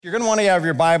You're going to want to have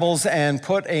your Bibles and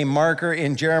put a marker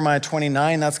in Jeremiah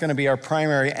 29. That's going to be our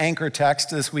primary anchor text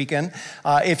this weekend.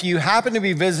 If you happen to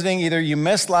be visiting, either you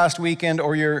missed last weekend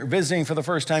or you're visiting for the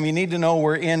first time, you need to know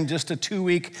we're in just a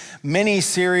 2-week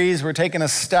mini-series. We're taking a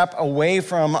step away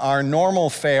from our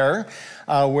normal fare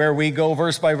where we go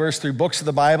verse by verse through books of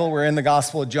the Bible. We're in the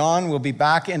Gospel of John. We'll be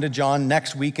back into John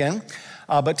next weekend.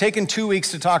 But taking 2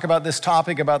 weeks to talk about this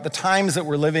topic, about the times that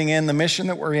we're living in, the mission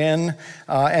that we're in,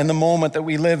 and the moment that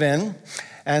we live in.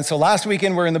 And so last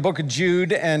weekend, we're in the book of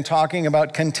Jude and talking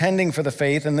about contending for the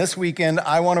faith. And this weekend,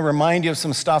 I want to remind you of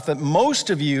some stuff that most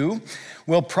of you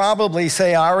will probably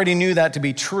say, I already knew that to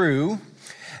be true.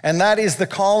 And that is the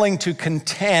calling to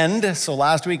contend. So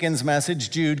last weekend's message,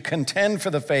 Jude, contend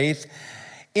for the faith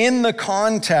in the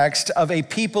context of a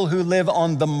people who live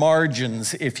on the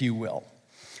margins, if you will.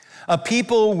 A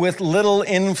people with little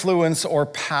influence or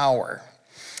power.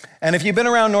 And if you've been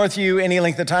around Northview any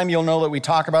length of time, you'll know that we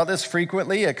talk about this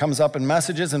frequently. It comes up in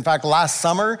messages. In fact, last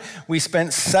summer, we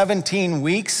spent 17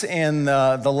 weeks in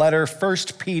the letter 1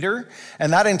 Peter.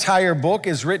 And that entire book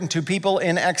is written to people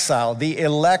in exile, the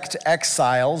elect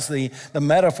exiles, the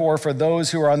metaphor for those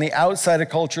who are on the outside of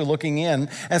culture looking in.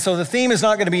 And so the theme is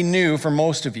not going to be new for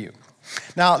most of you.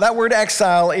 Now, that word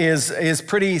exile is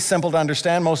pretty simple to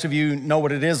understand. Most of you know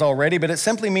what it is already, but it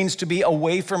simply means to be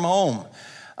away from home.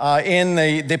 In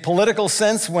the political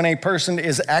sense, when a person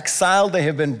is exiled, they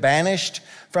have been banished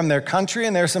from their country,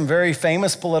 and there are some very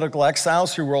famous political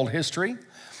exiles through world history.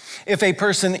 If a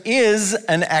person is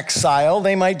an exile,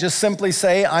 they might just simply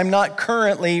say, I'm not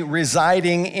currently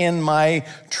residing in my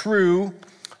true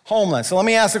homeland. So let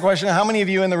me ask the question, how many of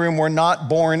you in the room were not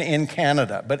born in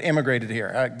Canada, but immigrated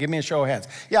here? Give me a show of hands.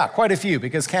 Yeah, quite a few,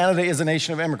 because Canada is a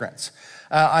nation of immigrants.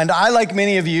 And I, like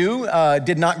many of you,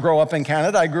 did not grow up in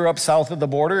Canada. I grew up south of the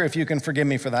border, if you can forgive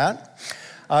me for that.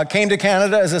 Came to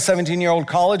Canada as a 17-year-old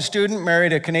college student,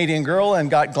 married a Canadian girl, and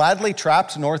got gladly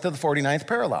trapped north of the 49th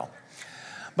parallel.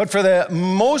 But for the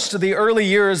most of the early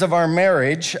years of our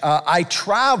marriage, I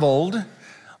traveled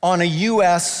on a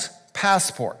U.S.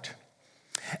 passport.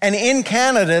 And in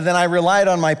Canada, then I relied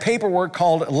on my paperwork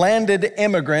called landed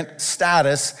immigrant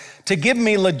status to give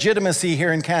me legitimacy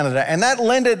here in Canada. And that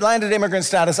landed immigrant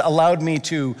status allowed me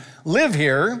to live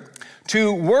here,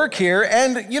 to work here,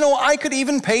 and, I could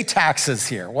even pay taxes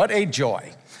here. What a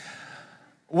joy.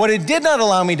 What it did not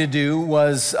allow me to do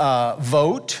was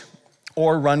vote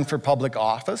or run for public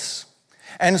office.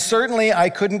 And certainly I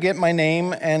couldn't get my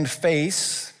name and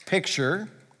face picture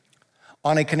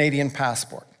on a Canadian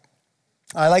passport.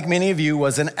 I, like many of you,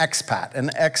 was an expat, an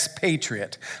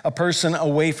expatriate, a person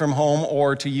away from home,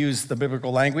 or to use the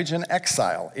biblical language, an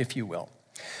exile, if you will.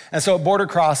 And so at border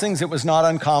crossings, it was not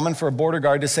uncommon for a border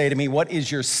guard to say to me, what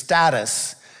is your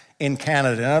status in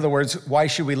Canada? In other words, why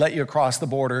should we let you across the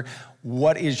border?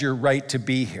 What is your right to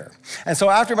be here? And so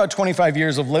after about 25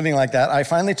 years of living like that, I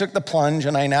finally took the plunge,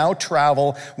 and I now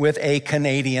travel with a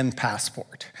Canadian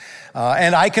passport.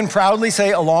 And I can proudly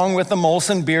say, along with the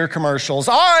Molson beer commercials,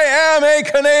 I am a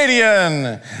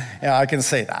Canadian. Yeah, I can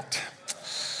say that.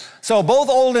 So both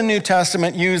Old and New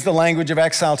Testament use the language of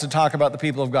exile to talk about the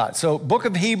people of God. So book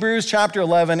of Hebrews, chapter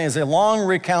 11, is a long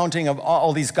recounting of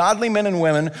all these godly men and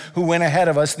women who went ahead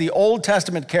of us, the Old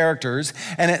Testament characters.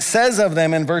 And it says of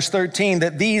them in verse 13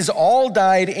 that these all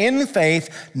died in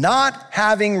faith, not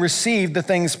having received the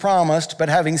things promised, but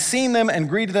having seen them and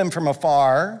greeted them from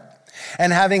afar,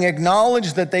 and having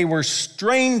acknowledged that they were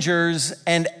strangers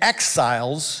and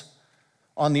exiles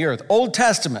on the earth. Old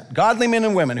Testament, godly men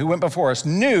and women who went before us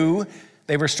knew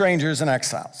they were strangers and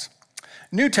exiles.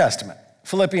 New Testament,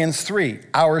 Philippians 3,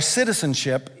 our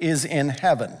citizenship is in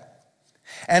heaven.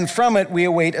 And from it we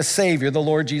await a Savior, the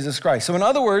Lord Jesus Christ. So in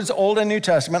other words, Old and New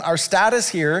Testament, our status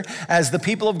here as the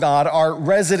people of God are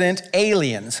resident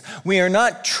aliens. We are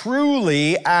not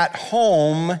truly at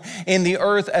home in the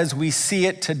earth as we see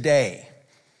it today.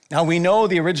 Now we know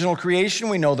the original creation,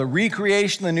 we know the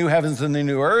recreation, the new heavens and the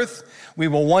new earth. We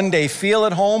will one day feel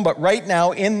at home, but right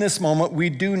now, in this moment, we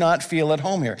do not feel at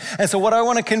home here. And so what I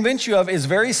want to convince you of is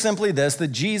very simply this, that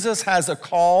Jesus has a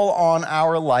call on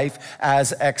our life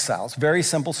as exiles. Very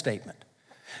simple statement.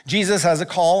 Jesus has a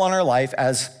call on our life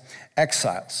as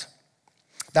exiles.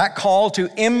 That call to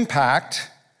impact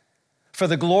for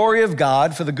the glory of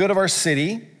God, for the good of our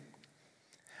city,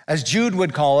 as Jude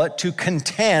would call it, to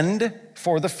contend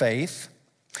for the faith.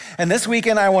 And this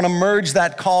weekend, I want to merge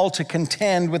that call to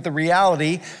contend with the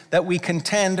reality that we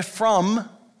contend from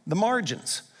the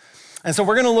margins. And so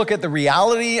we're going to look at the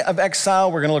reality of exile,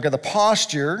 we're going to look at the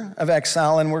posture of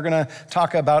exile, and we're going to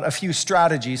talk about a few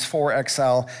strategies for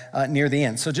exile near the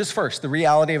end. So just first, the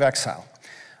reality of exile.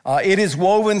 It is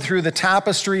woven through the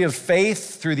tapestry of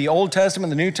faith, through the Old Testament,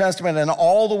 the New Testament, and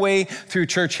all the way through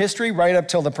church history, right up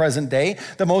till the present day.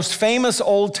 The most famous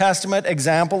Old Testament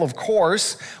example, of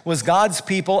course, was God's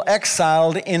people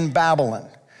exiled in Babylon.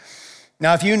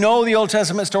 Now, if you know the Old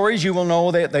Testament stories, you will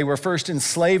know that they were first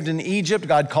enslaved in Egypt.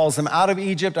 God calls them out of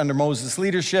Egypt under Moses'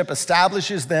 leadership,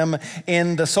 establishes them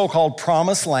in the so-called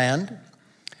Promised Land.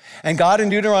 And God in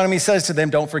Deuteronomy says to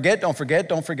them, don't forget, don't forget,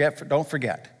 don't forget, don't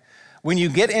forget. When you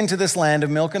get into this land of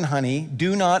milk and honey,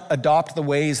 do not adopt the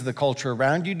ways of the culture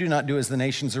around you. Do not do as the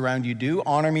nations around you do.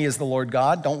 Honor me as the Lord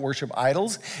God. Don't worship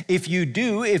idols. If you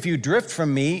do, if you drift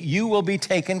from me, you will be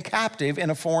taken captive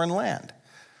in a foreign land.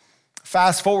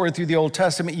 Fast forward through the Old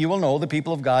Testament, you will know the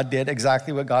people of God did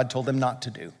exactly what God told them not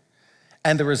to do.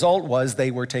 And the result was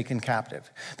they were taken captive.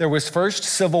 There was first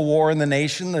civil war in the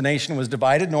nation. The nation was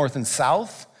divided north and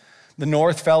south. The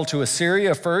north fell to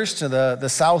Assyria first, the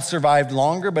south survived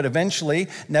longer, but eventually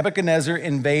Nebuchadnezzar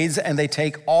invades and they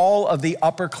take all of the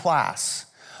upper class,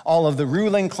 all of the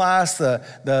ruling class,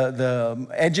 the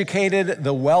educated,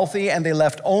 the wealthy, and they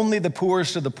left only the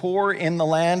poorest of the poor in the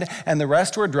land, and the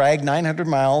rest were dragged 900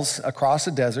 miles across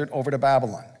the desert over to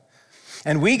Babylon.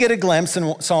 And we get a glimpse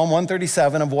in Psalm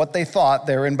 137 of what they thought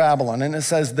there in Babylon, and it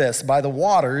says this, by the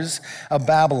waters of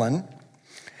Babylon,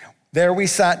 there we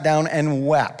sat down and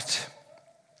wept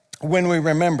when we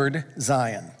remembered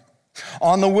Zion.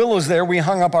 On the willows there we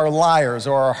hung up our lyres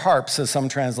or our harps, as some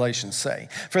translations say.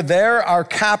 For there our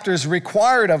captors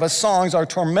required of us songs, our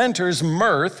tormentors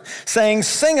mirth, saying,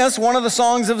 sing us one of the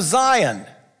songs of Zion.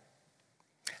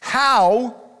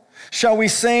 How shall we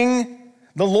sing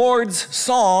the Lord's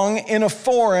song in a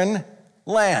foreign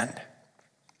land?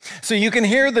 So you can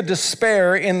hear the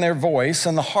despair in their voice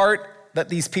and the heart that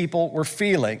these people were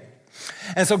feeling.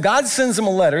 And so God sends them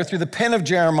a letter through the pen of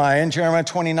Jeremiah in Jeremiah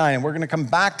 29. And we're going to come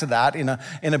back to that in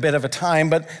a bit of a time.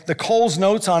 But the Cole's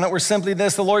notes on it were simply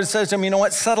this. The Lord says to him, you know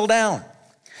what? Settle down.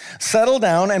 Settle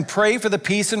down and pray for the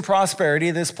peace and prosperity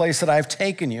of this place that I've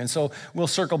taken you. And so we'll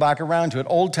circle back around to it.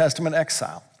 Old Testament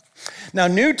exile. Now,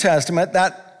 New Testament,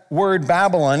 that word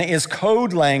Babylon is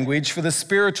code language for the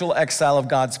spiritual exile of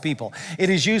God's people.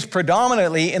 It is used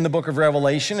predominantly in the book of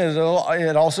Revelation.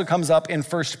 It also comes up in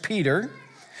 1 Peter.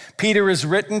 Peter is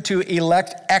written to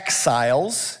elect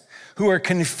exiles who are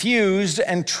confused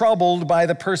and troubled by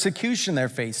the persecution they're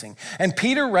facing. And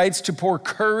Peter writes to pour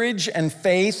courage and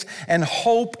faith and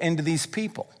hope into these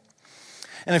people.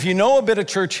 And if you know a bit of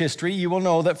church history, you will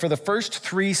know that for the first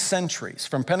 3 centuries,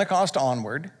 from Pentecost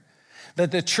onward, that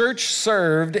the church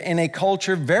served in a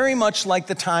culture very much like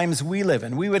the times we live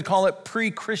in. We would call it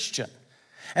pre-Christian.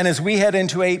 And as we head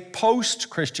into a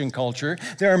post-Christian culture,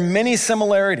 there are many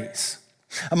similarities.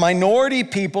 A minority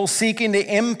people seeking to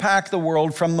impact the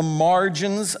world from the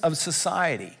margins of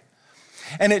society.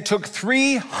 And it took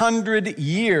 300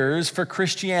 years for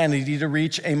Christianity to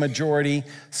reach a majority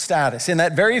status. In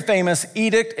that very famous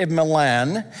Edict of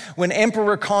Milan, when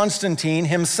Emperor Constantine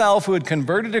himself, who had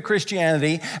converted to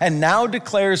Christianity and now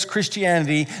declares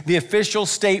Christianity the official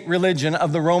state religion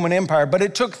of the Roman Empire, but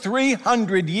it took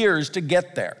 300 years to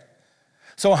get there.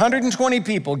 So 120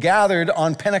 people gathered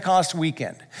on Pentecost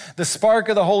weekend. The spark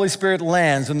of the Holy Spirit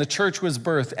lands and the church was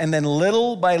birthed. And then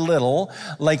little by little,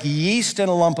 like yeast in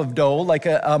a lump of dough, like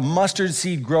a mustard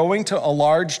seed growing to a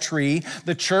large tree,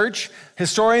 the church,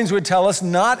 historians would tell us,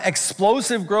 not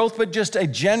explosive growth, but just a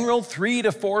general 3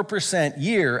 to 4%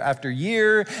 year after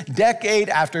year, decade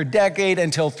after decade,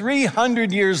 until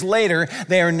 300 years later,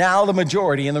 they are now the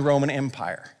majority in the Roman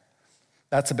Empire.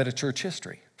 That's a bit of church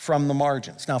history from the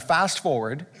margins. Now, fast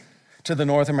forward to the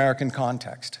North American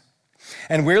context.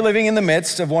 And we're living in the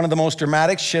midst of one of the most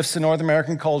dramatic shifts in North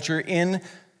American culture in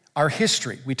our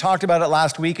history. We talked about it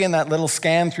last weekend, that little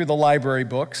scan through the library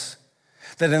books,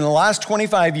 that in the last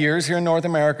 25 years here in North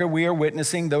America, we are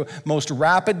witnessing the most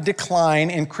rapid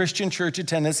decline in Christian church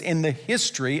attendance in the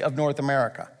history of North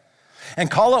America. And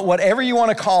call it whatever you want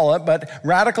to call it, but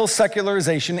radical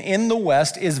secularization in the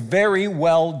West is very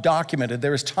well documented.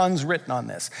 There is tons written on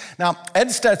this. Now, Ed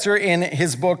Stetzer, in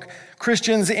his book,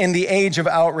 Christians in the Age of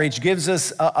Outrage, gives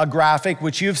us a graphic,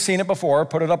 which you've seen it before.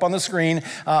 Put it up on the screen.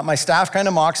 My staff kind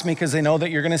of mocks me because they know that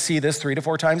you're going to see this 3 to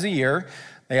 4 times a year.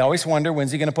 They always wonder,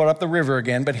 when's he going to put up the river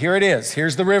again? But here it is.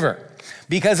 Here's the river.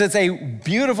 Because it's a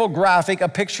beautiful graphic, a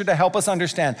picture to help us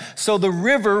understand. So the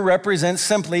river represents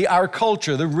simply our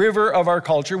culture, the river of our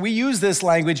culture. We use this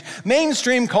language.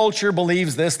 Mainstream culture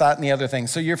believes this, that, and the other thing.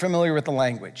 So you're familiar with the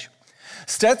language.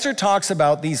 Stetzer talks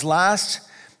about these last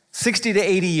 60 to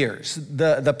 80 years,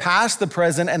 the past, the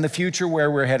present, and the future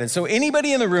where we're headed. So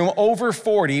anybody in the room over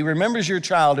 40 remembers your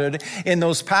childhood in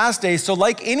those past days. So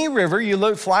like any river,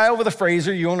 you fly over the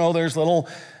Fraser, you'll know there's little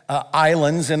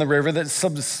islands in the river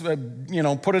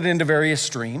that put it into various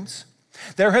streams.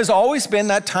 There has always been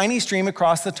that tiny stream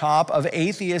across the top of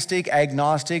atheistic,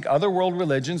 agnostic, other world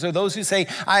religions, or those who say,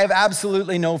 I have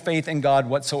absolutely no faith in God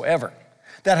whatsoever.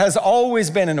 That has always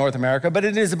been in North America, but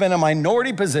it has been a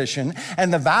minority position,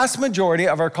 and the vast majority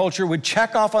of our culture would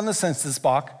check off on the census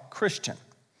box, Christian.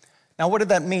 Now, what did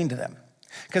that mean to them?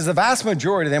 Because the vast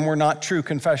majority of them were not true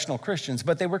confessional Christians,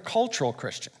 but they were cultural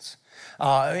Christians.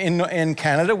 In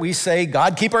Canada, we say,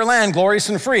 God keep our land glorious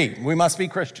and free. We must be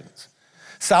Christians.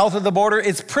 South of the border,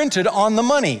 it's printed on the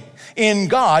money. In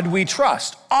God we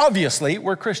trust. Obviously,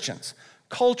 we're Christians.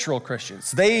 Cultural Christians.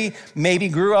 They maybe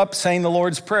grew up saying the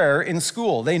Lord's Prayer in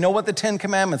school. They know what the 10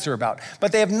 Commandments are about,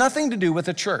 but they have nothing to do with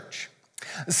the church.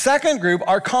 The second group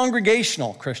are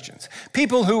congregational Christians.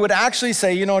 People who would actually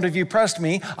say, you know what, if you pressed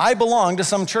me, I belong to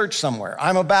some church somewhere.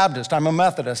 I'm a Baptist, I'm a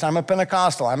Methodist, I'm a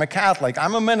Pentecostal, I'm a Catholic,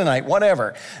 I'm a Mennonite,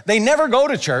 whatever. They never go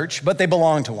to church, but they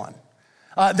belong to one.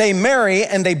 They marry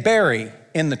and they bury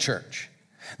in the church.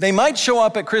 They might show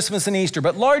up at Christmas and Easter,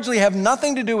 but largely have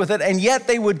nothing to do with it, and yet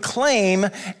they would claim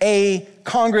a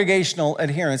congregational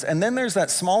adherence. And then there's that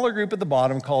smaller group at the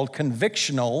bottom called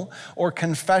convictional or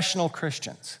confessional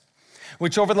Christians,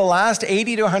 which over the last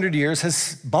 80 to 100 years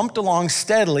has bumped along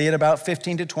steadily at about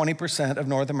 15 to 20% of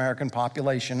North American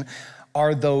population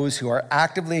are those who are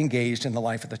actively engaged in the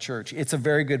life of the church. It's a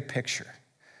very good picture.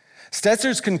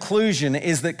 Stetzer's conclusion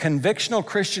is that convictional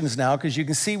Christians now, because you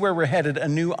can see where we're headed, a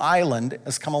new island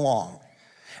has come along,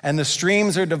 and the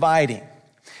streams are dividing.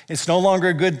 It's no longer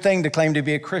a good thing to claim to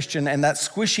be a Christian, and that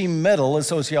squishy middle, as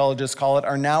sociologists call it,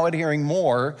 are now adhering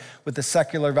more with the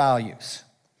secular values.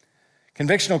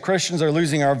 Convictional Christians are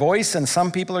losing our voice, and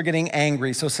some people are getting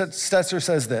angry. So Stetzer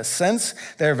says this: since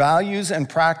their values and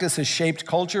practice has shaped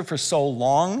culture for so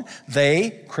long,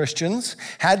 they, Christians,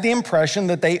 had the impression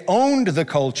that they owned the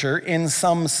culture in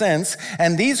some sense,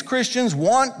 and these Christians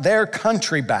want their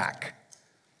country back.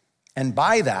 And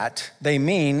by that, they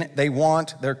mean they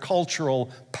want their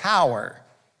cultural power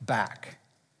back.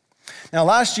 Now,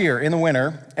 last year in the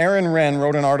winter, Aaron Wren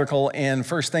wrote an article in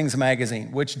First Things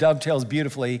magazine, which dovetails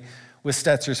beautifully with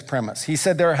Stetzer's premise. He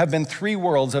said there have been three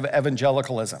worlds of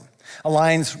evangelicalism,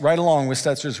 aligns right along with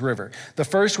Stetzer's river. The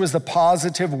first was the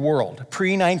positive world,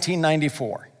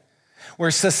 pre-1994,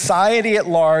 where society at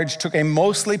large took a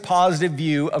mostly positive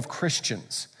view of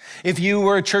Christians. If you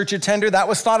were a church attender, that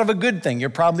was thought of a good thing. You're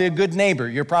probably a good neighbor.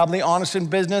 You're probably honest in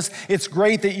business. It's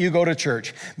great that you go to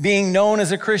church. Being known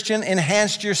as a Christian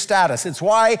enhanced your status. It's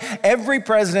why every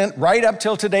president, right up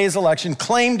till today's election,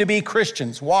 claimed to be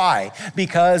Christians. Why?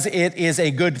 Because it is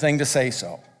a good thing to say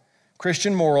so.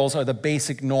 Christian morals are the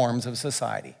basic norms of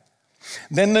society.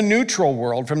 Then the neutral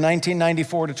world from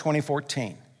 1994 to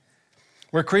 2014.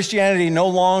 Where Christianity no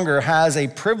longer has a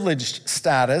privileged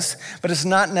status, but it's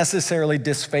not necessarily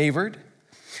disfavored.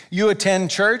 You attend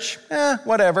church,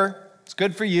 whatever, it's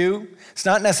good for you. It's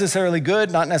not necessarily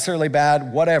good, not necessarily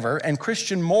bad, whatever. And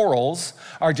Christian morals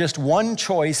are just one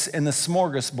choice in the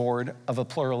smorgasbord of a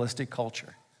pluralistic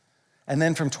culture. And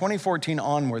then from 2014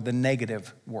 onward, the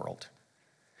negative world,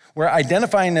 where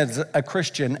identifying as a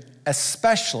Christian,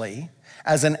 especially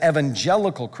as an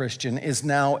evangelical Christian, is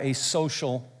now a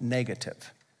social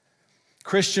negative.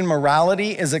 Christian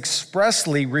morality is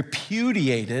expressly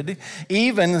repudiated,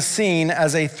 even seen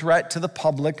as a threat to the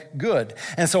public good.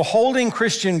 And so holding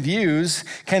Christian views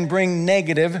can bring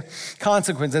negative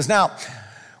consequences. Now,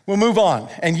 we'll move on,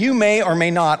 and you may or may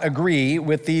not agree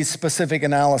with these specific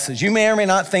analyses. You may or may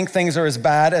not think things are as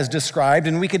bad as described,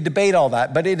 and we could debate all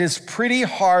that, but it is pretty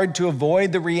hard to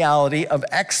avoid the reality of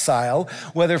exile,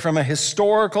 whether from a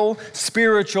historical,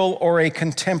 spiritual, or a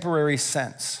contemporary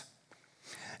sense.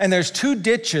 And there's two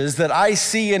ditches that I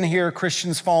see and hear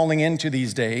Christians falling into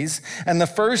these days, and the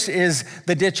first is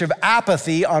the ditch of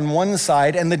apathy on one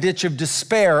side and the ditch of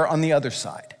despair on the other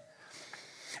side.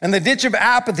 And the ditch of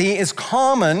apathy is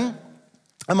common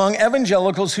among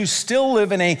evangelicals who still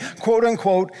live in a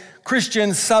quote-unquote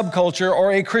Christian subculture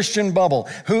or a Christian bubble,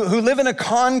 who live in a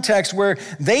context where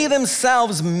they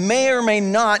themselves may or may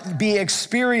not be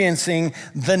experiencing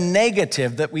the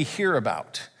negative that we hear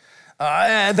about.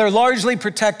 They're largely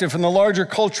protected from the larger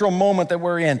cultural moment that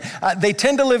we're in. They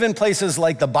tend to live in places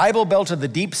like the Bible Belt of the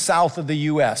deep south of the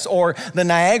U.S., or the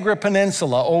Niagara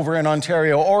Peninsula over in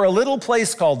Ontario, or a little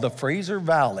place called the Fraser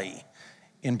Valley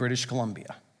in British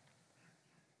Columbia.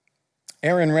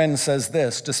 Aaron Wren says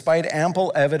this: despite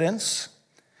ample evidence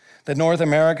that North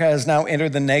America has now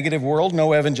entered the negative world.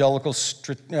 No evangelical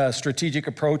strategic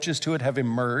approaches to it have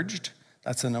emerged.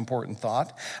 That's an important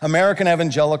thought. American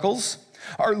evangelicals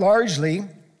are largely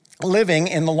living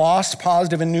in the lost,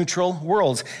 positive, and neutral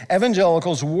worlds.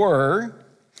 Evangelicals were,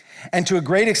 and to a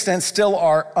great extent still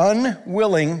are,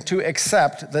 unwilling to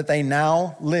accept that they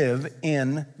now live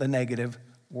in the negative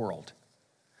world.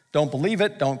 Don't believe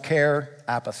it, don't care,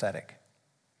 apathetic.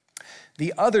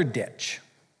 The other ditch,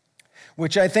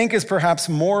 which I think is perhaps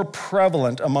more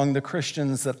prevalent among the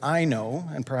Christians that I know,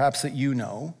 and perhaps that you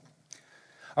know,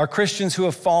 are Christians who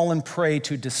have fallen prey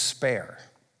to despair.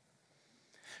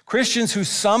 Christians who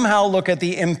somehow look at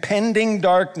the impending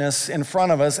darkness in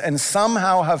front of us and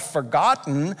somehow have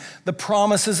forgotten the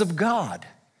promises of God.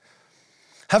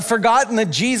 Have forgotten that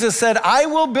Jesus said, I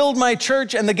will build my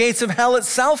church and the gates of hell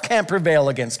itself can't prevail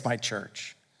against my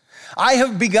church. I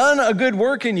have begun a good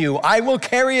work in you. I will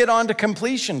carry it on to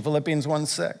completion, Philippians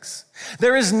 1:6.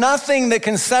 There is nothing that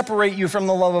can separate you from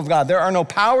the love of God. There are no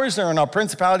powers, there are no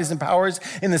principalities and powers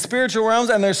in the spiritual realms,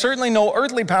 and there's certainly no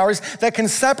earthly powers that can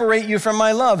separate you from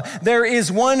my love. There is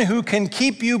one who can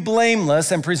keep you blameless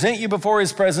and present you before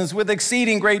his presence with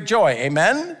exceeding great joy.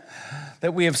 Amen?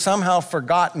 That we have somehow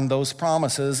forgotten those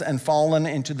promises and fallen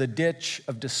into the ditch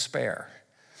of despair.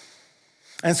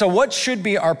 And so what should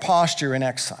be our posture in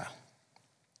exile?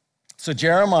 So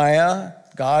Jeremiah,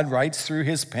 God writes through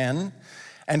his pen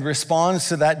and responds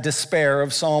to that despair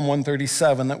of Psalm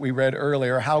 137 that we read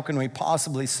earlier. How can we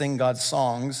possibly sing God's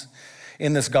songs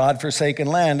in this God-forsaken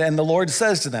land? And the Lord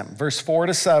says to them, verse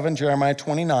 4-7, Jeremiah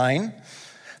 29,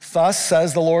 thus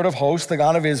says the Lord of hosts, the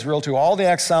God of Israel, to all the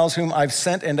exiles whom I've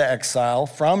sent into exile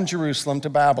from Jerusalem to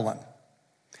Babylon.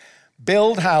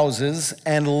 Build houses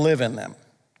and live in them.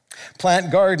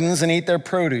 Plant gardens and eat their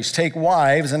produce. Take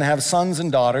wives and have sons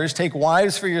and daughters. Take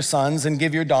wives for your sons and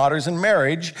give your daughters in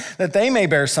marriage, that they may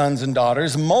bear sons and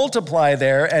daughters. Multiply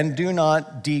there and do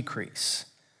not decrease,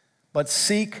 but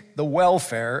seek the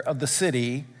welfare of the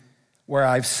city where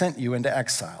I've sent you into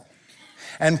exile.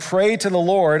 And pray to the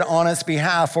Lord on its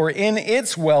behalf, for in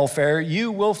its welfare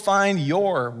you will find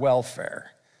your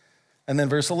welfare. And then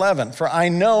verse 11, for I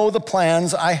know the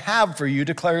plans I have for you,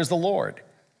 declares the Lord.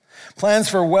 Plans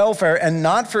for welfare and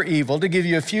not for evil, to give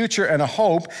you a future and a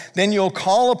hope. Then you'll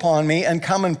call upon me and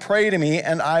come and pray to me,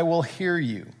 and I will hear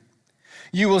you.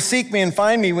 You will seek me and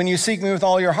find me when you seek me with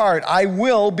all your heart. I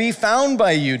will be found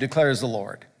by you, declares the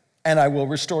Lord, and I will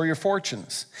restore your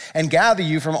fortunes and gather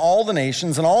you from all the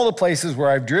nations and all the places where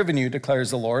I've driven you,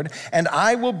 declares the Lord, and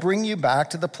I will bring you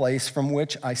back to the place from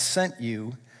which I sent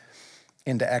you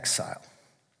into exile.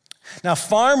 Now,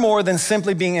 far more than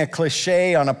simply being a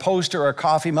cliche on a poster or a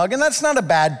coffee mug, and that's not a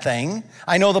bad thing.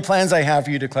 I know the plans I have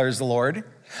for you, declares the Lord.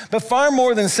 But far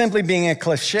more than simply being a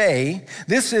cliche,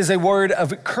 this is a word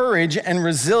of courage and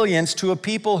resilience to a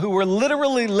people who were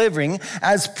literally living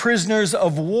as prisoners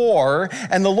of war.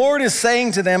 And the Lord is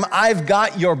saying to them, I've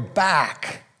got your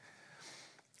back.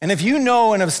 And if you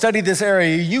know and have studied this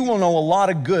area, you will know a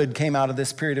lot of good came out of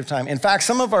this period of time. In fact,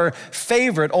 some of our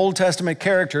favorite Old Testament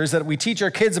characters that we teach our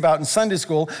kids about in Sunday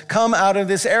school come out of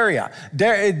this area.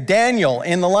 Daniel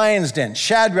in the lion's den,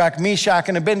 Shadrach, Meshach,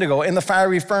 and Abednego in the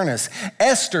fiery furnace,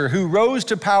 Esther, who rose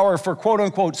to power for quote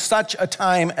unquote such a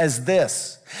time as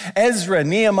this, Ezra,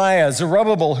 Nehemiah,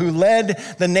 Zerubbabel, who led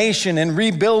the nation in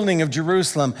rebuilding of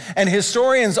Jerusalem. And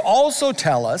historians also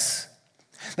tell us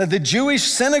that the Jewish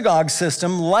synagogue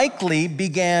system likely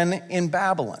began in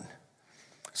Babylon.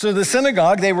 So the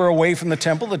synagogue, they were away from the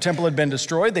temple. The temple had been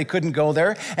destroyed. They couldn't go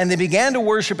there. And they began to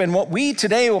worship in what we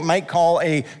today might call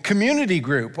a community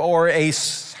group or a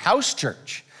house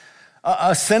church.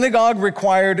 A synagogue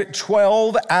required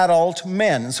 12 adult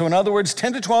men. So in other words,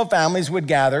 10 to 12 families would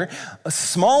gather,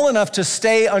 small enough to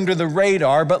stay under the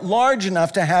radar, but large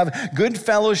enough to have good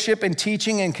fellowship and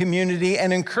teaching and community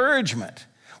and encouragement.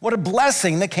 What a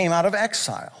blessing that came out of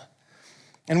exile.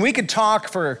 And we could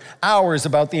talk for hours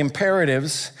about the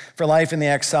imperatives for life in the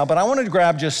exile, but I wanted to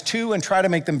grab just two and try to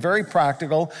make them very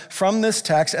practical from this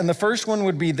text. And the first one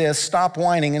would be this: stop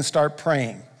whining and start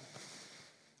praying.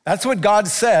 That's what God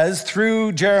says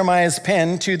through Jeremiah's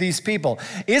pen to these people.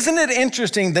 Isn't it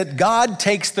interesting that God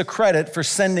takes the credit for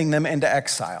sending them into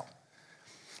exile?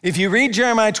 If you read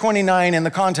Jeremiah 29 in the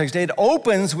context, it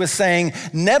opens with saying,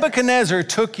 Nebuchadnezzar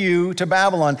took you to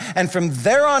Babylon. And from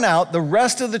there on out, the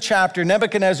rest of the chapter,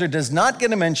 Nebuchadnezzar does not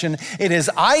get a mention. It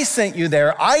is, I sent you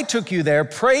there, I took you there,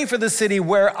 pray for the city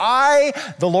where I,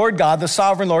 the Lord God, the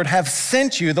sovereign Lord, have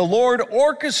sent you. The Lord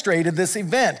orchestrated this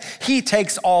event. He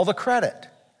takes all the credit.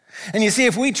 And you see,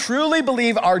 if we truly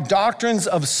believe our doctrines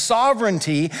of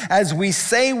sovereignty as we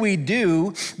say we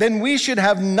do, then we should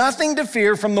have nothing to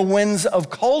fear from the winds of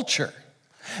culture,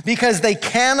 because they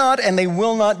cannot and they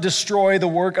will not destroy the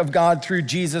work of God through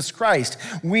Jesus Christ.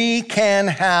 We can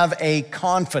have a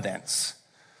confidence.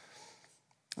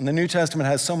 And the New Testament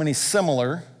has so many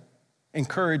similar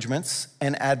encouragements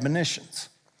and admonitions.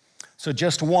 So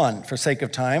just one, for sake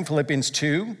of time, Philippians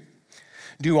 2.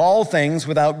 Do all things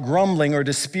without grumbling or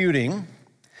disputing,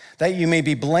 that you may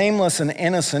be blameless and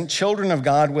innocent, children of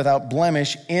God without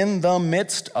blemish, in the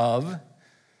midst of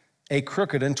a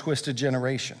crooked and twisted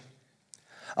generation,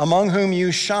 among whom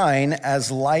you shine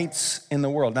as lights in the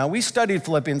world. Now, we studied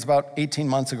Philippians about 18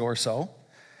 months ago or so.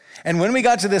 And when we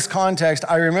got to this context,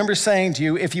 I remember saying to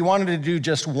you, if you wanted to do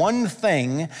just one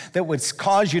thing that would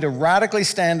cause you to radically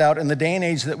stand out in the day and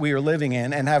age that we are living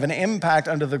in and have an impact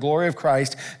under the glory of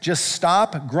Christ, just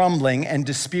stop grumbling and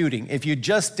disputing. If you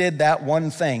just did that one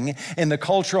thing in the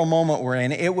cultural moment we're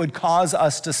in, it would cause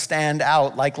us to stand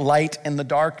out like light in the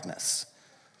darkness.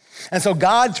 And so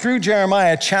God, through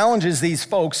Jeremiah, challenges these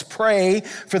folks, pray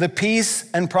for the peace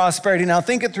and prosperity. Now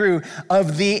think it through,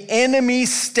 of the enemy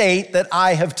state that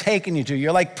I have taken you to.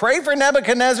 You're like, pray for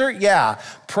Nebuchadnezzar? Yeah,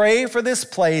 pray for this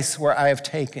place where I have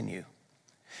taken you.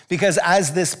 Because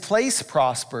as this place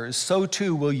prospers, so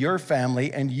too will your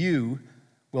family and you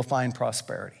will find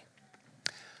prosperity.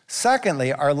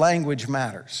 Secondly, our language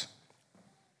matters.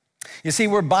 You see,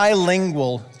 we're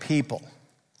bilingual people.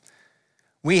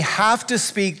 We have to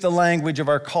speak the language of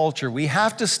our culture. We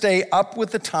have to stay up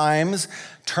with the times.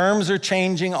 Terms are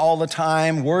changing all the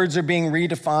time. Words are being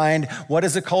redefined. What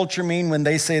does a culture mean when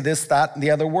they say this, that, and the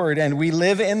other word? And we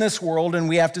live in this world and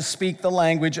we have to speak the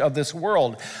language of this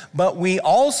world. But we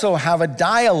also have a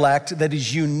dialect that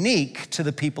is unique to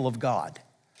the people of God.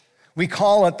 We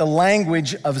call it the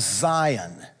language of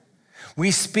Zion.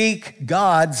 We speak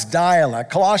God's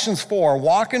dialect. Colossians 4,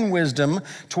 walk in wisdom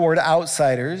toward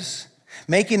outsiders,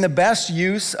 making the best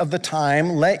use of the time.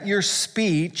 Let your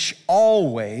speech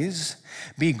always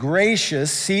be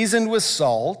gracious, seasoned with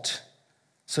salt,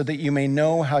 so that you may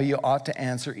know how you ought to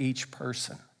answer each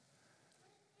person.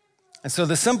 And so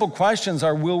the simple questions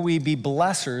are, will we be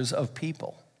blessers of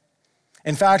people?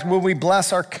 In fact, will we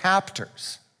bless our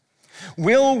captors?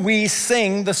 Will we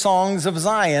sing the songs of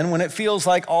Zion when it feels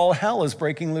like all hell is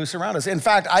breaking loose around us? In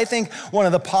fact, I think one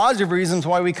of the positive reasons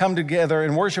why we come together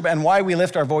in worship and why we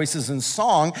lift our voices in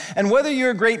song, and whether you're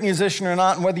a great musician or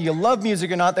not, and whether you love music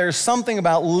or not, there's something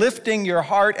about lifting your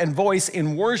heart and voice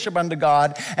in worship unto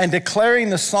God and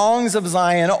declaring the songs of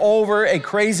Zion over a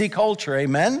crazy culture.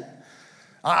 Amen?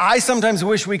 I sometimes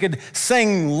wish we could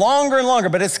sing longer and longer,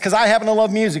 but it's because I happen to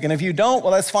love music. And if you don't,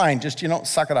 well, that's fine. Just,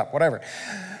 suck it up, whatever.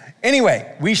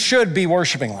 Anyway, we should be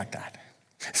worshiping like that.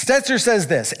 Stetzer says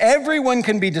this, everyone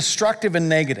can be destructive and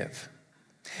negative.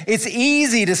 It's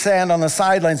easy to stand on the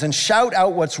sidelines and shout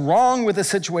out what's wrong with the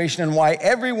situation and why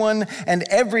everyone and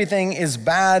everything is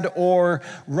bad or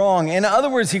wrong. In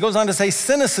other words, he goes on to say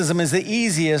cynicism is the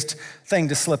easiest thing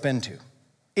to slip into.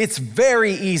 It's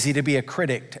very easy to be a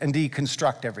critic and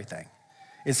deconstruct everything.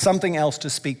 It's something else to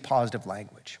speak positive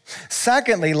language.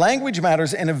 Secondly, language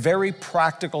matters in a very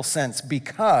practical sense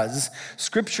because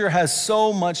Scripture has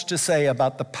so much to say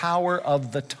about the power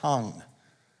of the tongue.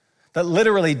 That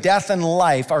literally death and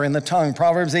life are in the tongue.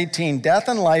 Proverbs 18, death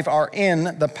and life are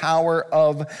in the power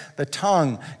of the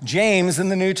tongue. James in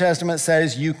the New Testament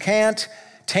says you can't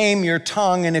tame your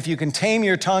tongue, and if you can tame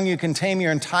your tongue, you can tame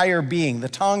your entire being. The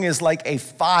tongue is like a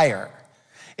fire.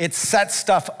 It sets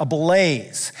stuff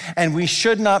ablaze, and we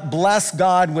should not bless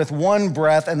God with one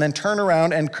breath and then turn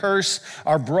around and curse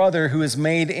our brother who is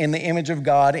made in the image of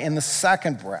God in the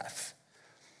second breath.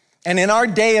 And in our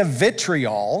day of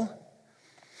vitriol,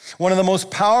 one of the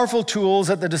most powerful tools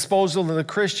at the disposal of the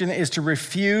Christian is to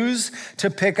refuse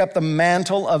to pick up the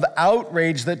mantle of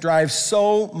outrage that drives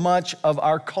so much of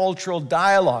our cultural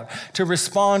dialogue, to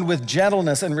respond with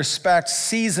gentleness and respect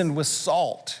seasoned with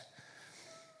salt.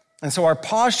 And so our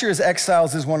posture as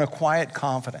exiles is one of quiet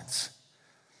confidence.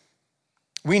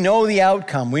 We know the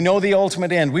outcome. We know the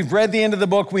ultimate end. We've read the end of the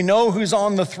book. We know who's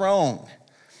on the throne.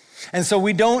 And so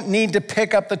we don't need to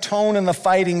pick up the tone and the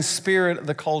fighting spirit of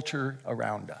the culture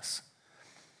around us.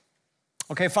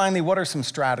 Okay, finally, what are some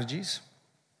strategies?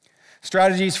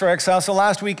 Strategies for exiles. So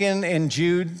last weekend in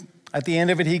Jude, at the end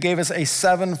of it, he gave us a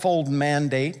 7-fold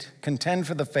mandate: contend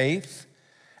for the faith.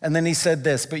 And then he said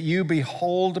this, but you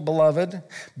behold, beloved,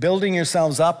 building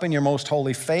yourselves up in your most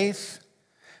holy faith,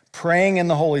 praying in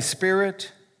the Holy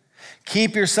Spirit,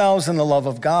 keep yourselves in the love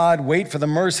of God, wait for the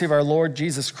mercy of our Lord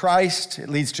Jesus Christ. It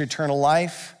leads to eternal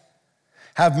life.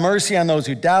 Have mercy on those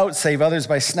who doubt. Save others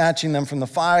by snatching them from the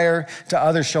fire. To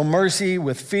others show mercy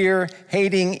with fear,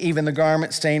 hating even the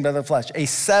garment stained by the flesh. A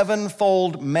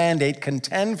sevenfold mandate.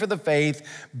 Contend for the faith.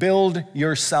 Build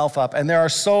yourself up. And there are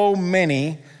so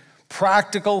many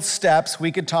practical steps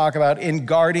we could talk about in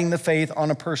guarding the faith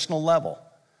on a personal level.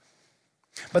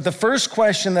 But the first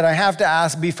question that I have to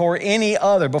ask before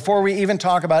we even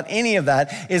talk about any of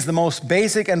that, is the most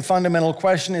basic and fundamental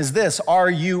question is this: are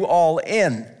you all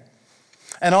in?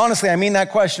 And honestly, I mean that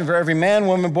question for every man,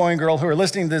 woman, boy, and girl who are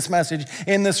listening to this message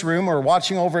in this room or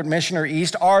watching over at Mission or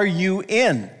East. Are you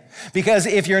in? Because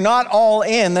if you're not all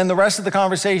in, then the rest of the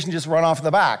conversation just run off the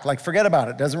back. Like, forget about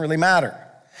it. Doesn't really matter.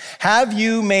 Have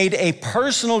you made a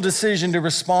personal decision to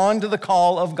respond to the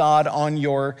call of God on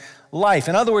your life?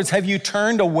 In other words, have you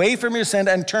turned away from your sin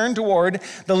and turned toward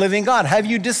the living God? Have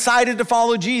you decided to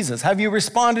follow Jesus? Have you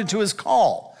responded to his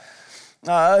call?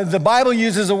 The Bible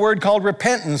uses a word called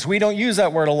repentance. We don't use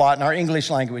that word a lot in our English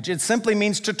language. It simply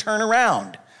means to turn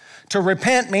around. To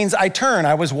repent means I turn.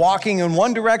 I was walking in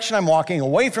one direction. I'm walking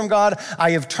away from God.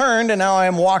 I have turned, and now I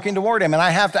am walking toward him. And I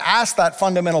have to ask that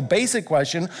fundamental basic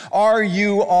question: are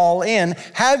you all in?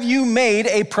 Have you made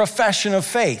a profession of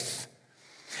faith?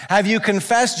 Have you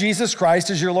confessed Jesus Christ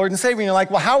as your Lord and Savior? And you're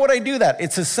like, well, how would I do that?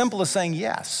 It's as simple as saying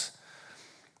yes.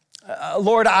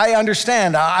 Lord, I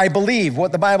understand. I believe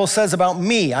what the Bible says about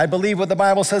me. I believe what the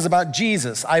Bible says about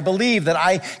Jesus. I believe that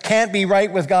I can't be right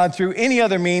with God through any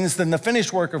other means than the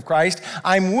finished work of Christ.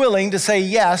 I'm willing to say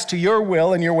yes to your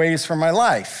will and your ways for my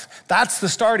life. That's the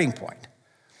starting point.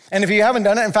 And if you haven't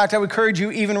done it, in fact, I would encourage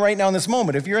you even right now in this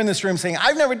moment, if you're in this room saying,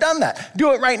 I've never done that,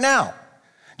 do it right now.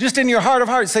 Just in your heart of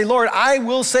hearts, say, Lord, I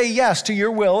will say yes to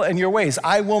your will and your ways.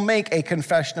 I will make a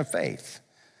confession of faith.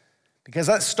 Because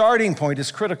that starting point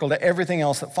is critical to everything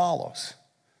else that follows.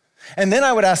 And then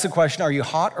I would ask the question, are you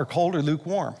hot or cold or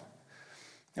lukewarm?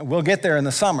 And we'll get there in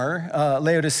the summer.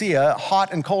 Laodicea,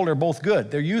 hot and cold are both good.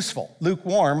 They're useful.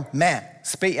 Lukewarm, man,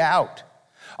 spit you out.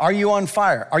 Are you on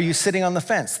fire? Are you sitting on the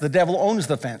fence? The devil owns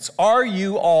the fence. Are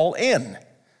you all in?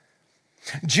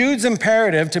 Jude's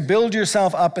imperative to build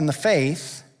yourself up in the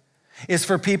faith is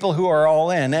for people who are all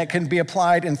in. It can be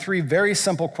applied in three very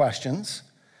simple questions.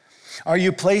 Are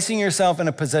you placing yourself in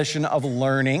a position of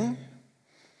learning?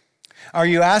 Are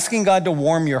you asking God to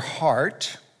warm your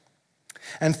heart?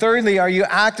 And thirdly, are you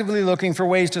actively looking for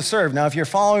ways to serve? Now, if you're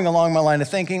following along my line of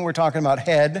thinking, we're talking about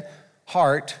head,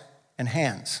 heart, and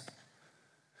hands.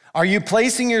 Are you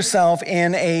placing yourself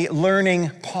in a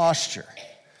learning posture?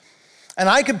 And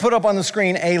I could put up on the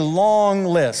screen a long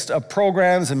list of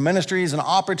programs and ministries and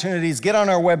opportunities. Get on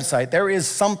our website. There is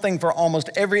something for almost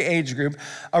every age group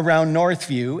around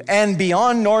Northview. And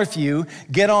beyond Northview,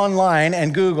 get online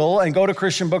and Google and go to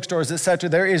Christian bookstores, etc.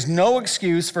 There is no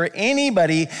excuse for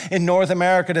anybody in North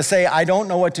America to say, I don't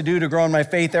know what to do to grow in my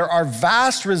faith. There are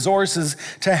vast resources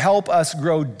to help us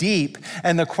grow deep.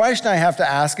 And the question I have to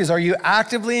ask is, are you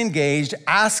actively engaged,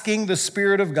 asking the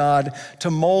Spirit of God to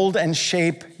mold and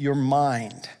shape your mind?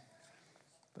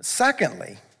 But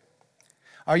secondly,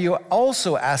 are you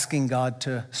also asking God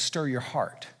to stir your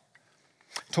heart,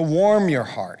 to warm your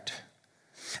heart?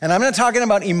 And I'm not talking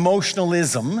about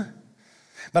emotionalism,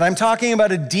 but I'm talking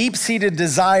about a deep-seated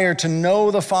desire to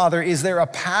know the Father. Is there a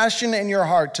passion in your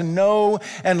heart to know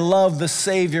and love the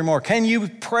Savior more? Can you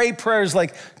pray prayers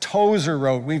like Tozer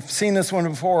wrote? We've seen this one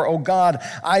before. Oh God,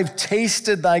 I've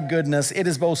tasted thy goodness. It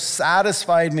has both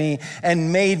satisfied me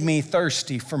and made me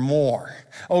thirsty for more.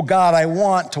 Oh God, I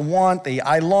want to want thee.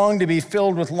 I long to be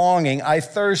filled with longing. I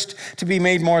thirst to be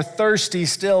made more thirsty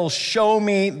still. Show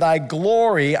me thy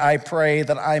glory, I pray,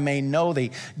 that I may know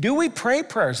thee. Do we pray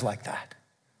prayers like that?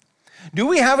 Do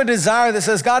we have a desire that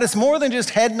says, God, it's more than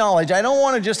just head knowledge. I don't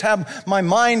want to just have my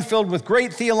mind filled with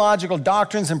great theological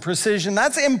doctrines and precision.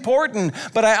 That's important,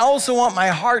 but I also want my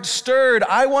heart stirred.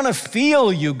 I want to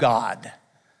feel you, God.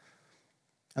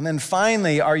 And then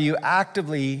finally, are you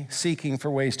actively seeking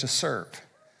for ways to serve?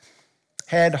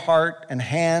 Head, heart, and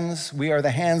hands. We are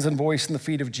the hands and voice and the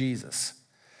feet of Jesus.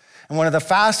 And one of the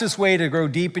fastest ways to grow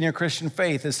deep in your Christian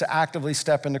faith is to actively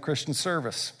step into Christian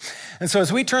service. And so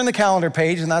as we turn the calendar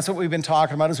page, and that's what we've been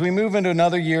talking about, as we move into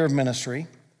another year of ministry,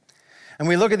 and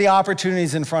we look at the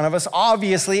opportunities in front of us,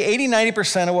 obviously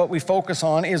 80-90% of what we focus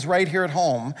on is right here at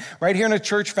home, right here in a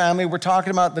church family. We're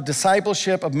talking about the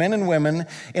discipleship of men and women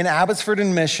in Abbotsford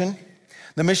and Mission,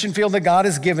 the mission field that God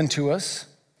has given to us.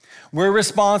 We're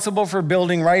responsible for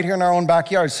building right here in our own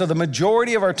backyard. So the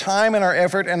majority of our time and our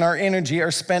effort and our energy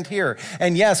are spent here.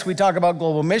 And yes, we talk about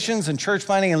global missions and church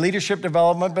planning and leadership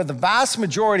development, but the vast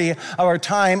majority of our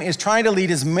time is trying to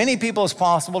lead as many people as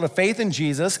possible to faith in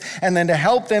Jesus and then to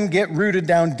help them get rooted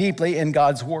down deeply in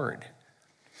God's word.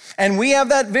 And we have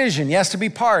that vision, yes, to be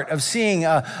part of seeing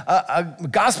a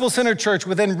gospel-centered church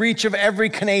within reach of every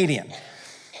Canadian.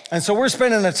 And so we're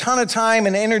spending a ton of time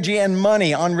and energy and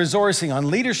money on resourcing,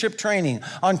 on leadership training,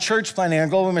 on church planning, on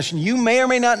global mission. You may or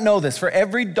may not know this. For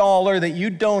every dollar that you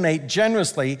donate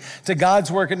generously to God's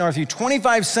work at Northview,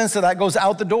 25 cents of that goes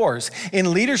out the doors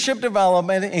in leadership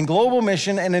development, in global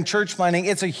mission, and in church planning.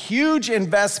 It's a huge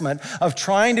investment of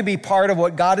trying to be part of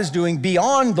what God is doing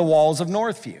beyond the walls of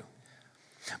Northview.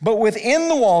 But within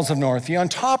the walls of Northview, on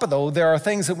top of those, there are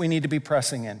things that we need to be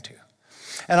pressing into.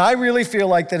 And I really feel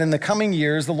like that in the coming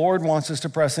years, the Lord wants us to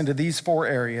press into these 4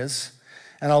 areas.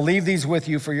 And I'll leave these with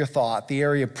you for your thought. The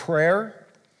area of prayer,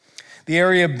 the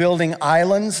area of building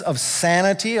islands of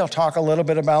sanity. I'll talk a little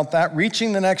bit about that.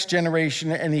 Reaching the next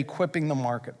generation and equipping the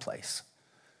marketplace.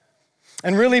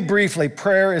 And really briefly,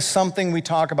 prayer is something we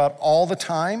talk about all the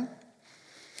time,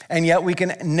 and yet we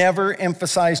can never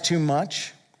emphasize too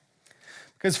much.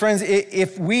 Because friends,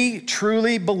 if we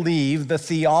truly believe the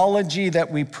theology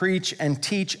that we preach and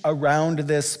teach around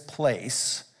this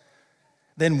place,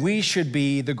 then we should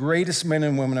be the greatest men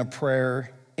and women of prayer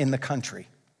in the country.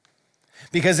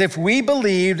 Because if we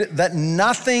believed that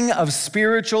nothing of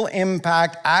spiritual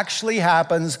impact actually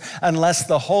happens unless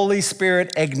the Holy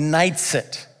Spirit ignites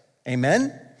it,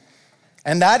 amen?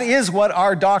 And that is what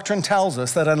our doctrine tells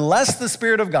us, that unless the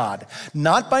Spirit of God,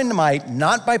 not by might,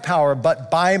 not by power, but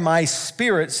by my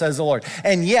Spirit, says the Lord.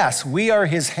 And yes, we are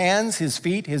his hands, his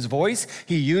feet, his voice.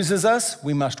 He uses us.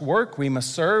 We must work, we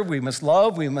must serve, we must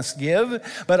love, we must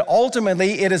give. But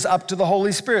ultimately, it is up to the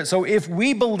Holy Spirit. So if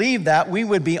we believe that, we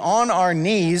would be on our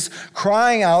knees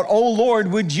crying out, "Oh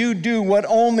Lord, would you do what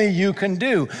only you can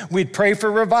do?" We'd pray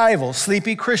for revival,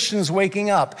 sleepy Christians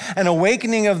waking up, an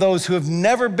awakening of those who have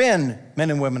never been men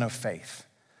and women of faith.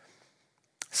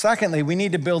 Secondly, we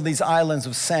need to build these islands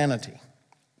of sanity.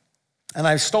 And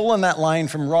I've stolen that line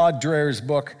from Rod Dreher's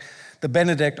book, The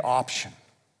Benedict Option.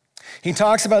 He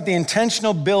talks about the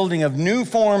intentional building of new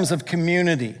forms of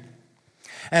community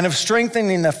and of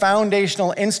strengthening the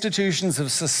foundational institutions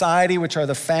of society, which are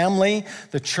the family,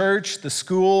 the church, the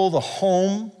school, the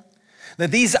home. That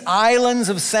these islands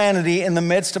of sanity in the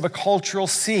midst of a cultural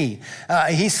sea.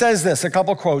 He says this, a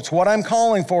couple quotes. "What I'm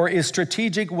calling for is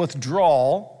strategic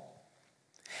withdrawal,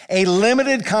 a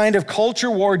limited kind of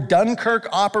culture war Dunkirk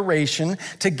operation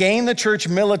to gain the church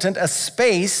militant a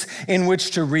space in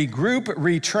which to regroup,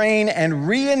 retrain, and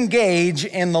re-engage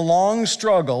in the long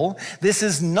struggle. This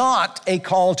is not a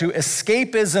call to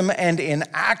escapism and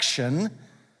inaction.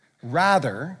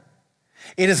 Rather,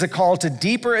 it is a call to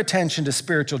deeper attention to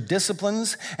spiritual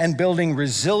disciplines and building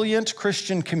resilient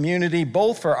Christian community,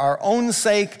 both for our own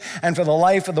sake and for the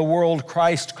life of the world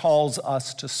Christ calls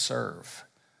us to serve."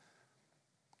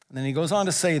 And then he goes on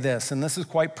to say this, and this is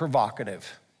quite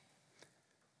provocative,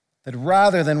 that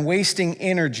rather than wasting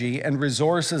energy and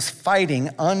resources fighting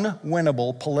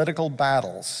unwinnable political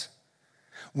battles,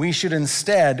 we should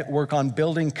instead work on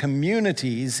building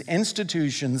communities,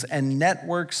 institutions, and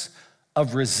networks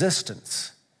of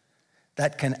resistance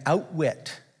that can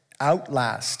outwit,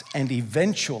 outlast, and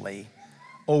eventually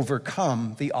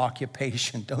overcome the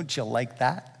occupation. Don't you like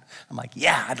that? I'm like,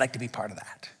 yeah, I'd like to be part of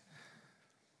that.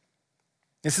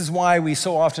 This is why we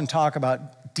so often talk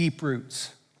about deep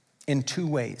roots in 2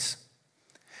 ways.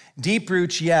 Deep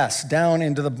roots, yes, down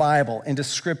into the Bible, into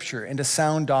Scripture, into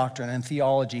sound doctrine and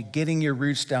theology, getting your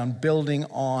roots down, building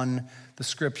on the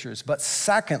Scriptures. But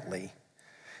secondly,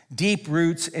 deep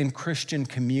roots in Christian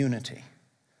community.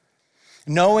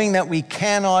 Knowing that we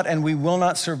cannot and we will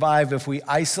not survive if we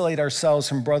isolate ourselves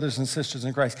from brothers and sisters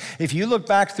in Christ. If you look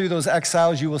back through those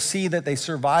exiles, you will see that they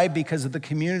survived because of the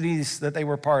communities that they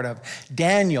were part of.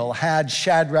 Daniel had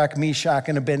Shadrach, Meshach,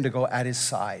 and Abednego at his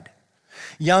side.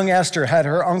 Young Esther had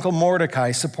her uncle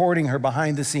Mordecai supporting her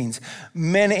behind the scenes.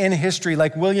 Men in history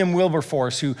like William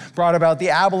Wilberforce, who brought about the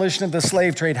abolition of the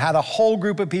slave trade, had a whole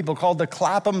group of people called the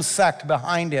Clapham sect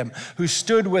behind him who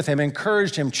stood with him,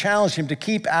 encouraged him, challenged him to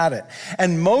keep at it.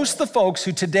 And most of the folks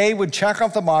who today would check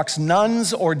off the box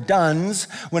nuns or duns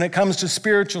when it comes to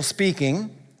spiritual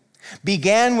speaking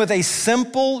began with a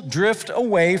simple drift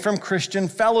away from Christian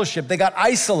fellowship. They got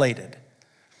isolated.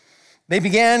 They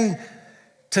began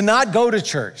to not go to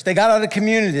church. They got out of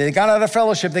community. They got out of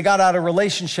fellowship. They got out of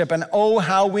relationship. And oh,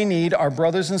 how we need our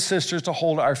brothers and sisters to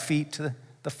hold our feet to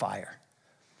the fire.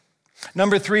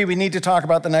 Number 3, we need to talk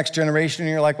about the next generation.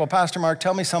 And you're like, well, Pastor Mark,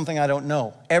 tell me something I don't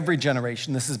know. Every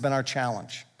generation, this has been our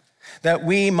challenge. That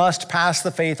we must pass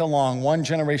the faith along one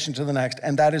generation to the next.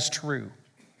 And that is true.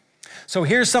 So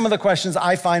here's some of the questions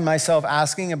I find myself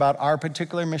asking about our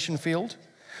particular mission field.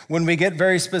 When we get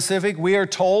very specific, we are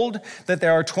told that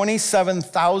there are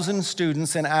 27,000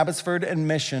 students in Abbotsford and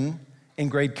Mission in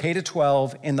grade K to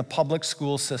 12 in the public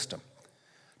school system.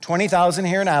 20,000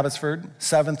 here in Abbotsford,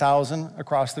 7,000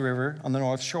 across the river on the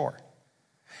North Shore.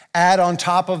 Add on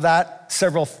top of that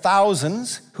several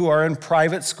thousands who are in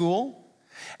private school,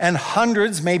 and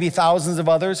hundreds, maybe thousands of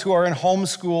others who are in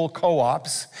homeschool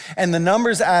co-ops, and the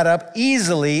numbers add up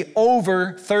easily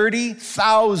over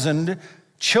 30,000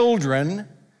 children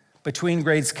between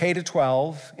grades K to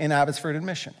 12 in Abbotsford and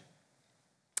Mission.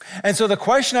 And so the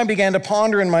question I began to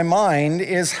ponder in my mind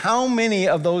is, how many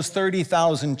of those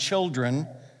 30,000 children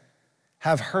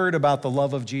have heard about the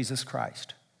love of Jesus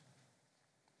Christ?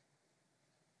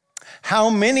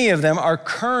 How many of them are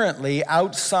currently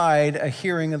outside a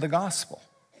hearing of the gospel?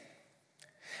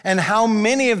 And how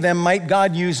many of them might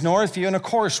God use Northview? And of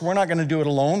course, we're not going to do it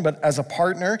alone, but as a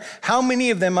partner, how many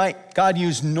of them might God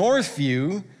use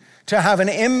Northview to have an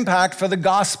impact for the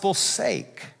gospel's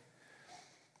sake?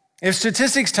 If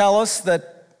statistics tell us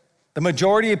that the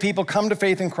majority of people come to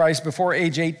faith in Christ before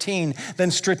age 18,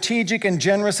 then strategic and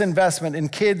generous investment in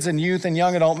kids and youth and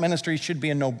young adult ministry should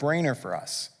be a no-brainer for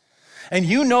us. And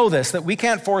you know this, that we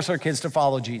can't force our kids to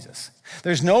follow Jesus.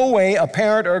 There's no way a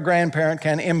parent or a grandparent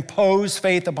can impose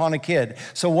faith upon a kid.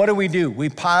 So what do? We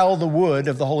pile the wood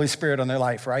of the Holy Spirit on their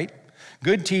life, right?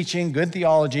 Good teaching, good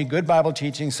theology, good Bible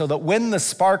teaching, so that when the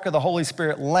spark of the Holy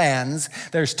Spirit lands,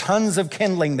 there's tons of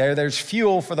kindling there. There's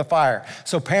fuel for the fire.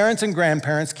 So parents and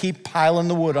grandparents, keep piling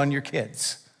the wood on your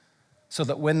kids so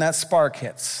that when that spark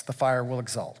hits, the fire will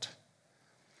exalt.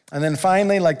 And then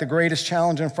finally, like the greatest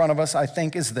challenge in front of us, I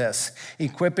think, is this: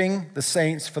 equipping the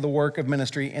saints for the work of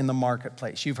ministry in the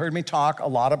marketplace. You've heard me talk a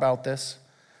lot about this.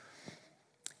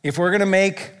 If we're going to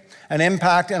make an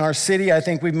impact in our city, I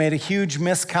think we've made a huge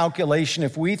miscalculation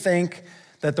if we think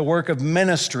that the work of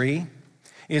ministry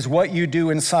is what you do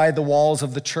inside the walls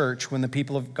of the church when the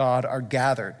people of God are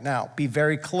gathered. Now, be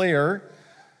very clear,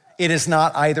 it is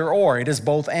not either or, it is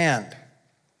both and.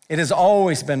 It has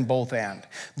always been both and.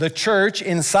 The church,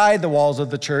 inside the walls of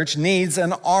the church, needs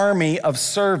an army of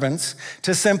servants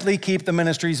to simply keep the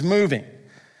ministries moving.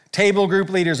 Table group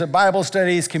leaders at Bible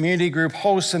studies, community group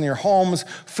hosts in your homes,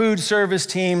 food service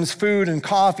teams, food and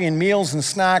coffee and meals and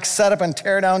snacks, setup and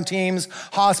tear down teams,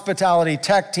 hospitality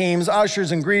tech teams,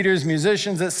 ushers and greeters,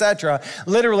 musicians, etc.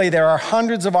 Literally, there are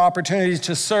hundreds of opportunities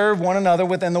to serve one another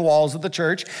within the walls of the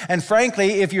church. And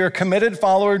frankly, if you're a committed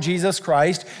follower of Jesus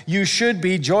Christ, you should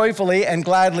be joyfully and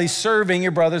gladly serving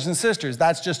your brothers and sisters.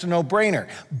 That's just a no-brainer.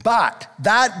 But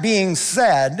that being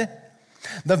said,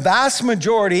 the vast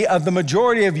majority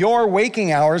of your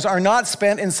waking hours are not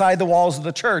spent inside the walls of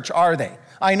the church, are they?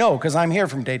 I know, because I'm here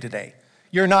from day to day.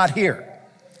 You're not here.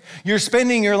 You're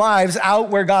spending your lives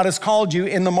out where God has called you,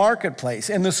 in the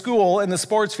marketplace, in the school, in the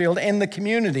sports field, in the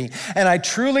community. And I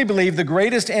truly believe the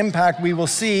greatest impact we will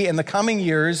see in the coming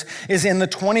years is in the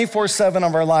 24/7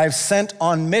 of our lives sent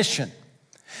on mission.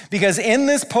 Because in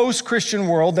this post-Christian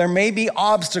world, there may be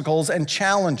obstacles and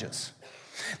challenges.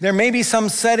 There may be some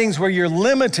settings where you're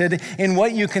limited in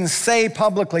what you can say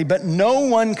publicly, but no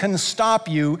one can stop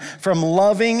you from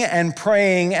loving and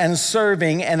praying and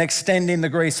serving and extending the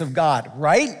grace of God,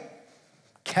 right?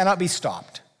 Cannot be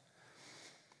stopped.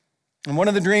 And one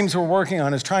of the dreams we're working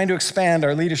on is trying to expand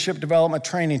our leadership development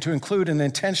training to include an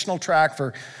intentional track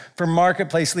for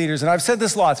marketplace leaders. And I've said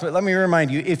this lots, but let me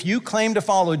remind you, if you claim to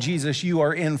follow Jesus, you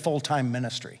are in full-time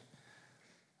ministry.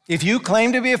 If you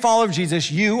claim to be a follower of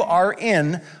Jesus, you are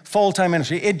in full-time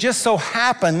ministry. It just so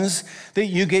happens that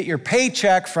you get your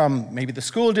paycheck from maybe the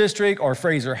school district or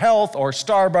Fraser Health or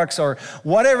Starbucks or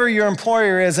whatever your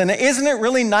employer is. And isn't it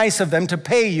really nice of them to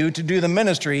pay you to do the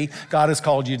ministry God has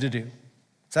called you to do?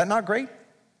 Is that not great?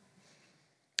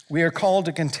 We are called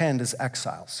to contend as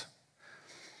exiles.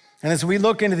 And as we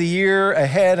look into the year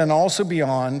ahead and also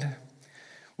beyond,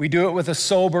 we do it with a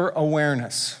sober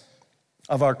awareness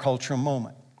of our cultural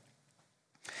moment.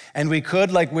 And we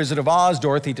could, like Wizard of Oz,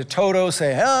 Dorothy Toto,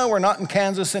 say, we're not in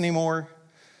Kansas anymore.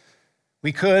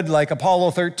 We could, like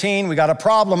Apollo 13, we got a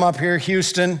problem up here,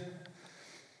 Houston.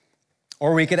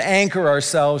 Or we could anchor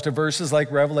ourselves to verses like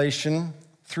Revelation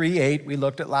 3:8 we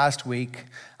looked at last week.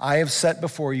 I have set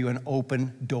before you an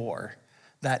open door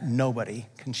that nobody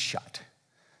can shut.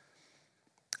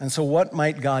 And so what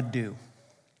might God do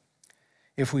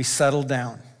if we settle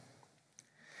down?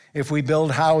 If we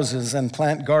build houses and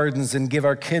plant gardens and give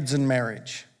our kids in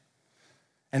marriage,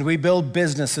 and we build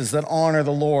businesses that honor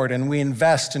the Lord, and we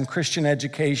invest in Christian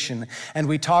education, and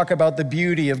we talk about the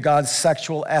beauty of God's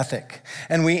sexual ethic,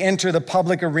 and we enter the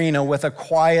public arena with a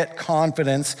quiet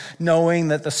confidence, knowing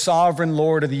that the sovereign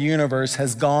Lord of the universe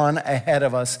has gone ahead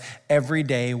of us every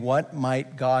day, what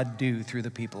might God do through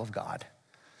the people of God?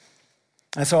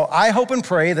 And so I hope and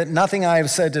pray that nothing I have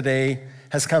said today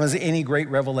has come as any great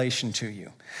revelation to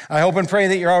you. I hope and pray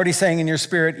that you're already saying in your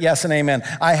spirit, yes and amen.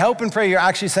 I hope and pray you're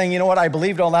actually saying, you know what, I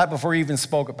believed all that before you even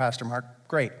spoke it, Pastor Mark.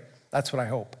 Great. That's what I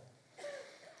hope.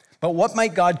 But what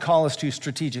might God call us to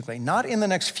strategically? Not in the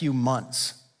next few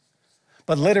months,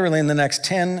 but literally in the next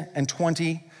 10 and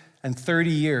 20 and 30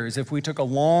 years if we took a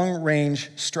long-range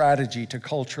strategy to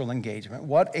cultural engagement.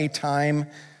 What a time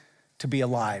to be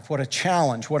alive. What a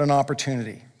challenge. What an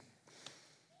opportunity.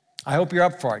 I hope you're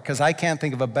up for it, because I can't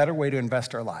think of a better way to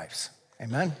invest our lives.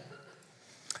 Amen?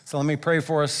 So let me pray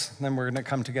for us, and then we're going to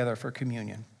come together for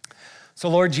communion. So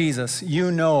Lord Jesus,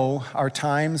 you know our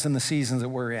times and the seasons that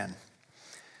we're in.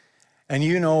 And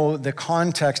you know the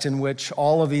context in which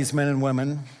all of these men and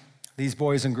women, these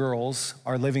boys and girls,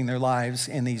 are living their lives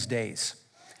in these days.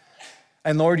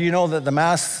 And Lord, you know that the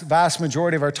vast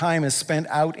majority of our time is spent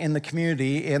out in the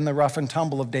community in the rough and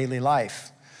tumble of daily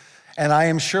life. And I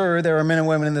am sure there are men and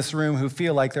women in this room who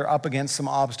feel like they're up against some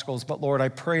obstacles. But Lord, I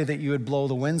pray that you would blow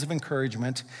the winds of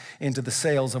encouragement into the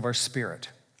sails of our spirit.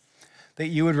 That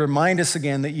you would remind us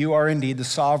again that you are indeed the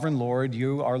sovereign Lord.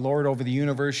 You are Lord over the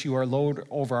universe. You are Lord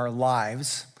over our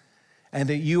lives. And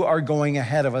that you are going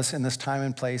ahead of us in this time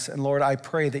and place. And Lord, I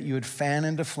pray that you would fan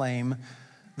into flame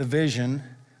the vision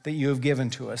that you have given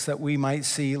to us, that we might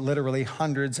see literally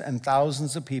hundreds and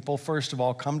thousands of people, first of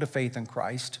all, come to faith in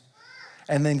Christ,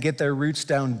 and then get their roots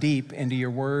down deep into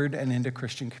your word and into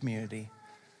Christian community.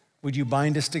 Would you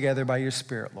bind us together by your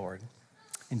Spirit, Lord?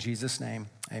 In Jesus' name,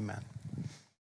 amen.